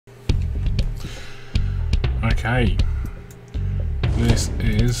Okay, this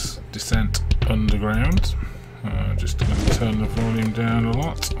is Descent Underground. Just going to turn the volume down a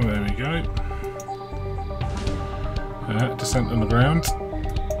lot. There we go. Descent Underground.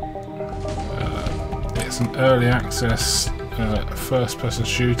 It's an early access first-person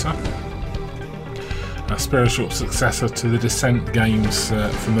shooter, a spiritual successor to the Descent games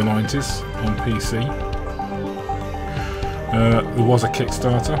from the 90s on PC. There was a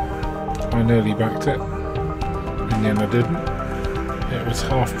Kickstarter. I nearly backed it. In the end I didn't. It was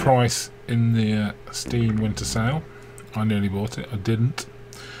half price in the Steam winter sale. I nearly bought it. I didn't.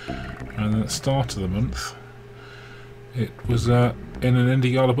 And at the start of the month it was in an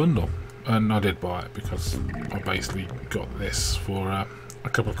Indie Gala bundle, and I did buy it because I basically got this for a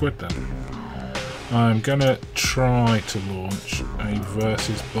couple of quid then. I'm gonna try to launch a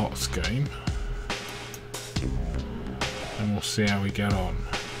versus bots game and we'll see how we get on.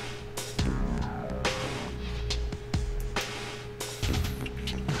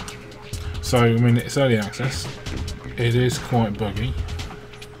 So, I mean, it's early access. It is quite buggy.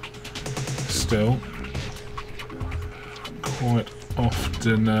 Still, quite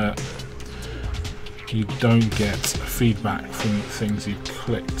often you don't get feedback from things you've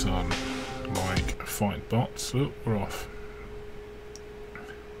clicked on, like fight bots. Oh, we're off.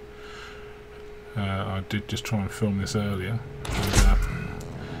 I did just try and film this earlier,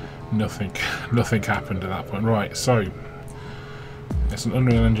 and nothing happened at that point. Right, so it's an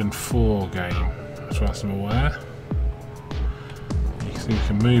Unreal Engine 4 game, as far as I'm aware. You can see we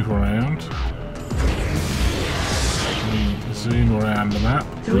can move around. We zoom around the map.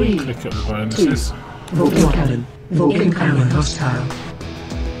 We click up the bonuses. Vulcan cannon hostile.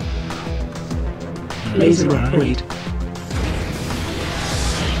 Laser upgrade.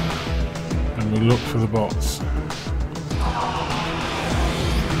 And we look for the bots.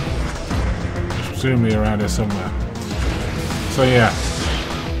 Just presumably around here somewhere. So yeah,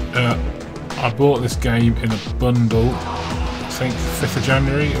 I bought this game in a bundle, I think 5th of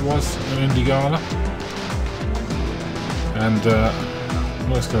January it was, an Indie Gala. And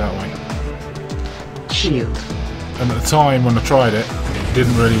let's go that way. Shield. And at the time when I tried it, it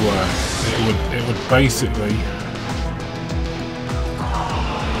didn't really work. It would basically,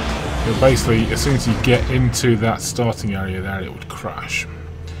 as soon as you get into that starting area there, it would crash.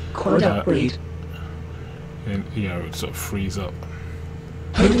 Quad upgrade. And, you know, it would sort of freeze up.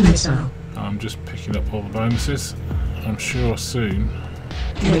 Home missile. I'm just picking up all the bonuses. I'm sure soon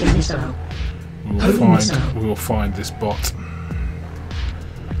we will find this bot,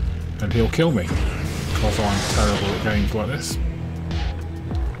 and he'll kill me because I'm terrible at games like this.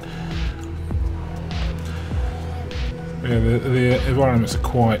 Yeah, the environments are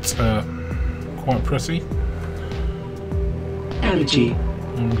quite pretty. Energy.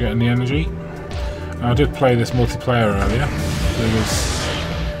 I'm getting the energy. I did play this multiplayer earlier. There was,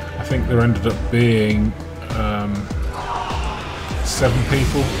 I think there ended up being 7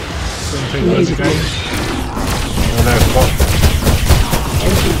 people in the game. Oh, there's the bot.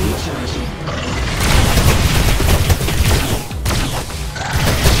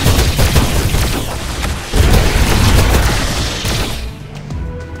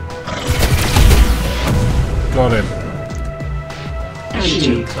 Got him.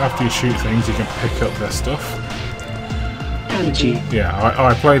 Energy. After you shoot things, you can pick up their stuff. Energy. Yeah,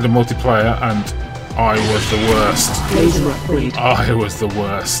 I played the multiplayer and I was the worst. Laser upgrade. I was the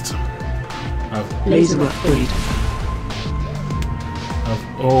worst. Laser upgrade. Of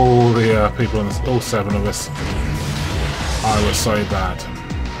all the people in this, all 7 of us, I was so bad.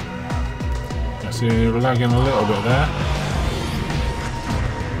 I see you're lagging a little bit there,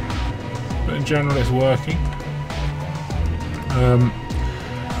 but in general it's working.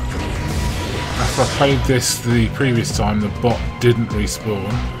 After I played this the previous time, the bot didn't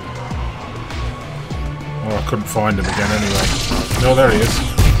respawn. Or I couldn't find him again anyway. No, there he is. He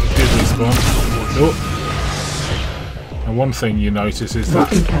did respawn. Oh. And one thing you notice is that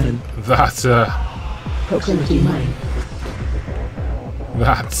proximity mine.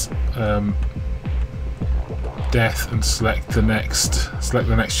 That death and select the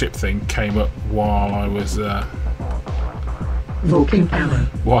next ship thing came up while I was Vulcan power.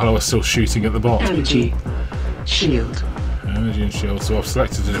 while I was still shooting at the bot. Energy. Shield. Energy and shield. So I've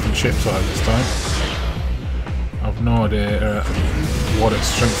selected a different ship type this time. I've no idea what its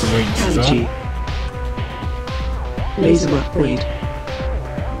strengths and weaknesses Energy. are. Laser upgrade.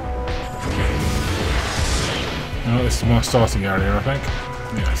 Oh, this is my starting area, I think.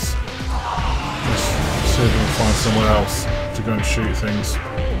 Yes. Let's see if we can find somewhere else to go and shoot things.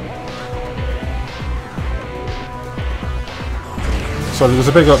 So there was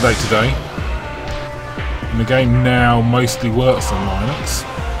a big update today. And the game now mostly works on Linux.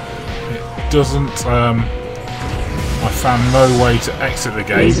 It doesn't. I found no way to exit the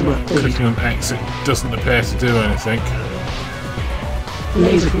game. Clicking on exit doesn't appear to do anything.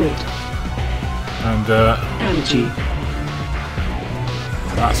 Laser grid. And Energy.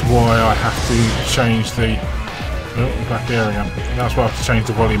 that's why I have to change the. Oh, I'm back here again. That's why I have to change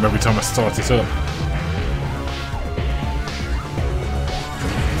the volume every time I start it up.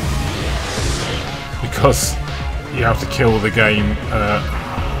 Because you have to kill the game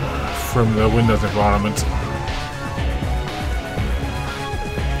from the Windows environment.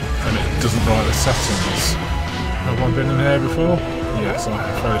 And it doesn't write the settings. Have I been in here before? Yes, I'm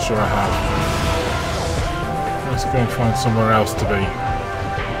fairly sure I have. Let's go and find somewhere else to be.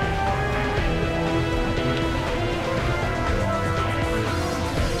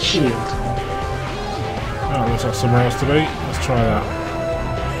 Shield. Oh, looks like somewhere else to be. Let's try that.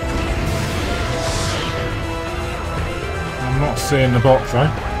 I'm not seeing the bot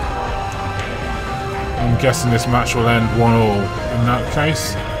though. I'm guessing this match will end 1-all. In that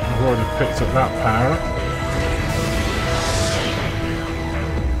case, I've already picked up that power up.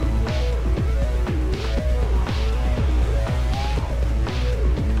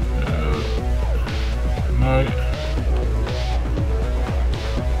 No.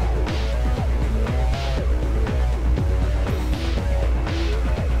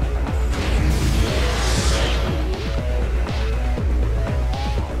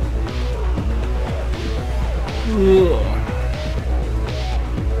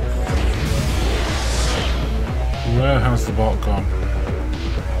 Where has the bot gone?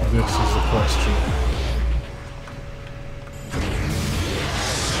 This is the question.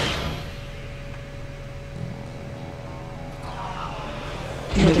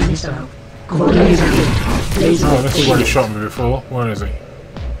 Mega missile. Quad laser grid. Laser Oh, this is where he shield. shot me before. Where is he?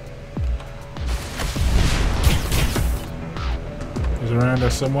 He's around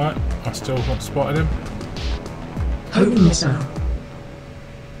there somewhere. I still not spotted him. Homing missile.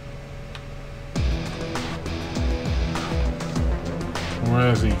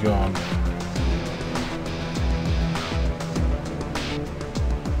 Where's he gone?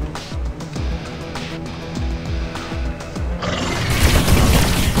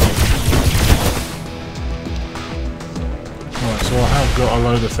 Right, so I have got a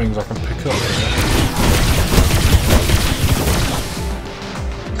load of things I can pick up here.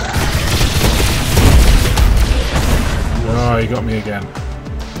 Oh, he got me again.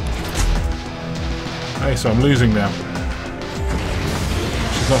 Hey, so I'm losing now.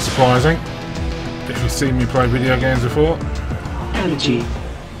 Which is not surprising. If you've seen me play video games before. Energy.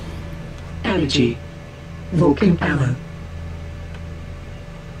 Energy. Vulcan ammo.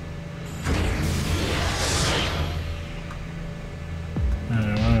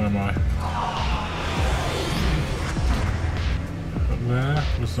 Where am I? Up there?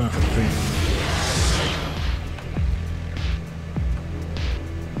 What's that thing?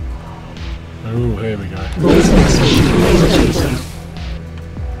 Oh, here we go. Laser missile. Laser chaser.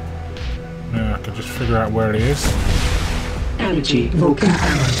 Now I can just figure out where he is. Energy. Vulcan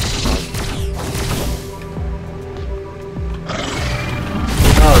ammo.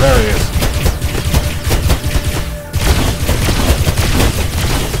 Oh, there he is.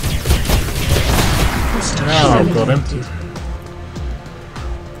 Now I've got him.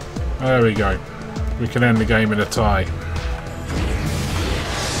 There we go. We can end the game in a tie.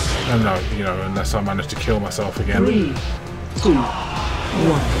 And no, you know, unless I manage to kill myself again. 3, 2, 1.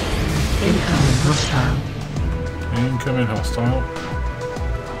 Incoming hostile. Incoming hostile.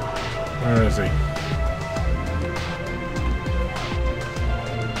 Where is he?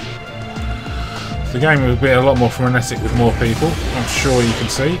 The game will be a lot more frenetic with more people. I'm sure you can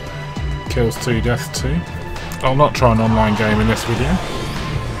see. Kills 2, death 2. I'll not try an online game in this video.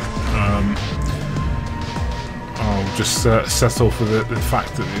 I'll just settle for the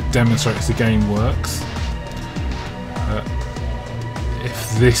fact that it demonstrates the game works.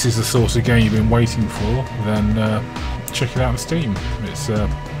 If this is the sort of game you've been waiting for, then check it out on Steam. It's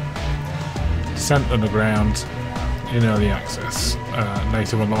Sent Underground in early access,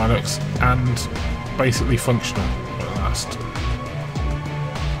 native on Linux, and basically functional at last.